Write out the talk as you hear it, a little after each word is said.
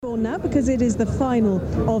Eastbourne now, because it is the final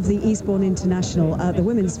of the Eastbourne International, the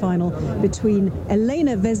women's final between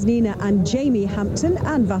Elena Vesnina and Jamie Hampton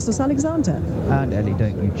and Vassos Alexander. And Ellie,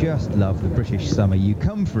 don't you just love the British summer? You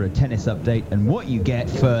come for a tennis update and what you get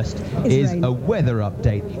first is rain. A weather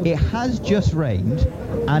update. It has just rained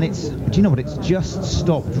and do you know what, it's just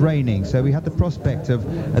stopped raining, so we had the prospect of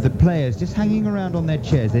the players just hanging around on their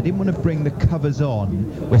chairs. They didn't want to bring the covers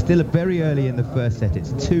on. We're still very early in the first set.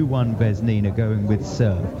 It's 2-1 Vesnina going with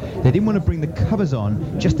serve. They didn't want to bring the covers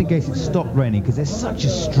on just in case it stopped raining, because there's such a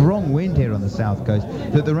strong wind here on the south coast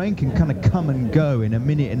that the rain can kind of come and go in a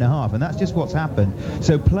minute and a half, and that's just what's happened.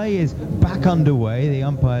 So play is back underway. The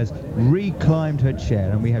umpires reclimbed her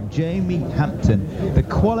chair, and we have Jamie Hampton, the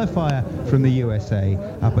qualifier from the USA,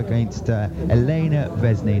 up against Elena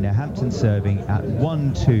Vesnina. Hampton serving at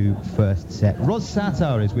 1-2 first set. Ros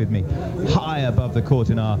Satar is with me, high above the court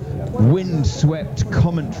in our wind-swept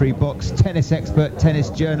commentary box. Tennis expert, tennis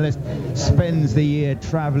journalist, spends the year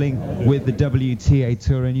travelling with the WTA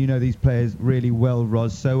Tour, and you know these players really well,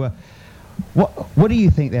 Ros. So what do you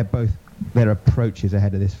think their approaches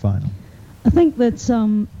ahead of this final? I think that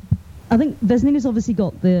Vesnina's obviously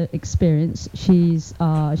got the experience. She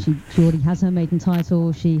already has her maiden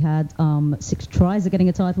title. She had 6 tries at getting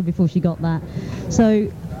a title before she got that.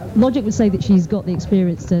 So logic would say that she's got the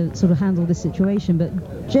experience to sort of handle this situation.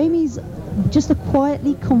 But Jamie's just a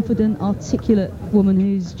quietly confident, articulate woman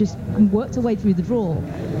who's just worked her way through the draw.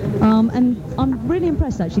 And I'm really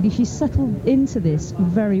impressed, actually. She's settled into this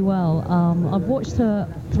very well. I've watched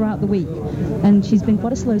her throughout the week, and she's been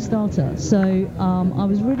quite a slow starter. So I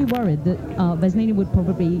was really worried that Vesnina would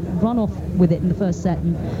probably run off with it in the first set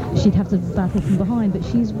and she'd have to battle from behind. But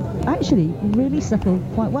she's actually really settled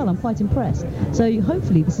quite well. I'm quite impressed. So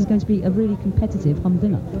hopefully this is going to be a really competitive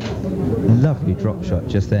humdinger. Lovely drop shot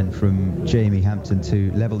just then from Jamie Hampton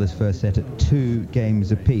to level this first set at 2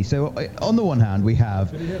 games apiece. So on the one hand, we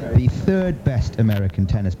have the 3rd best American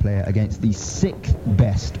tennis player against the 6th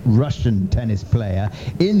best Russian tennis player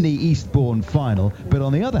in the Eastbourne final. But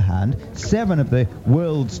on the other hand, 7 of the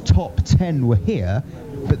world's top 10 were here,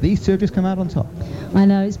 but these two have just come out on top. I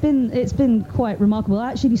know, it's been quite remarkable.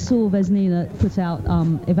 I actually saw Vesnina put out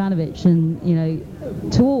Ivanovic, and you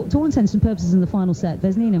know, to all intents and purposes in the final set,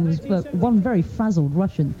 Vesnina was one very frazzled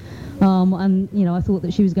Russian, and you know, I thought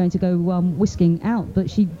that she was going to go whisking out, but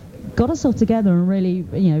she got herself together and really,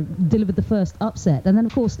 you know, delivered the first upset. And then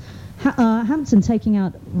of course Hampton taking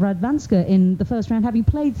out Radwanska in the first round, having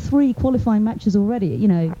played 3 qualifying matches already. You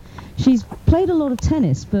know, she's played a lot of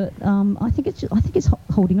tennis, but I think it's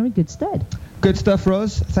holding her in good stead. Good stuff,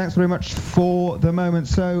 Ros. Thanks very much for the moment.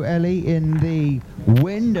 So, Ellie, in the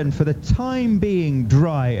wind and for the time being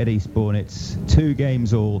dry at Eastbourne, it's 2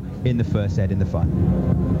 games all in the first set in the final.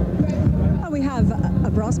 We have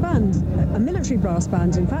a brass band, a military brass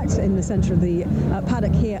band, in fact, in the centre of the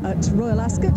paddock here at Royal Ascot.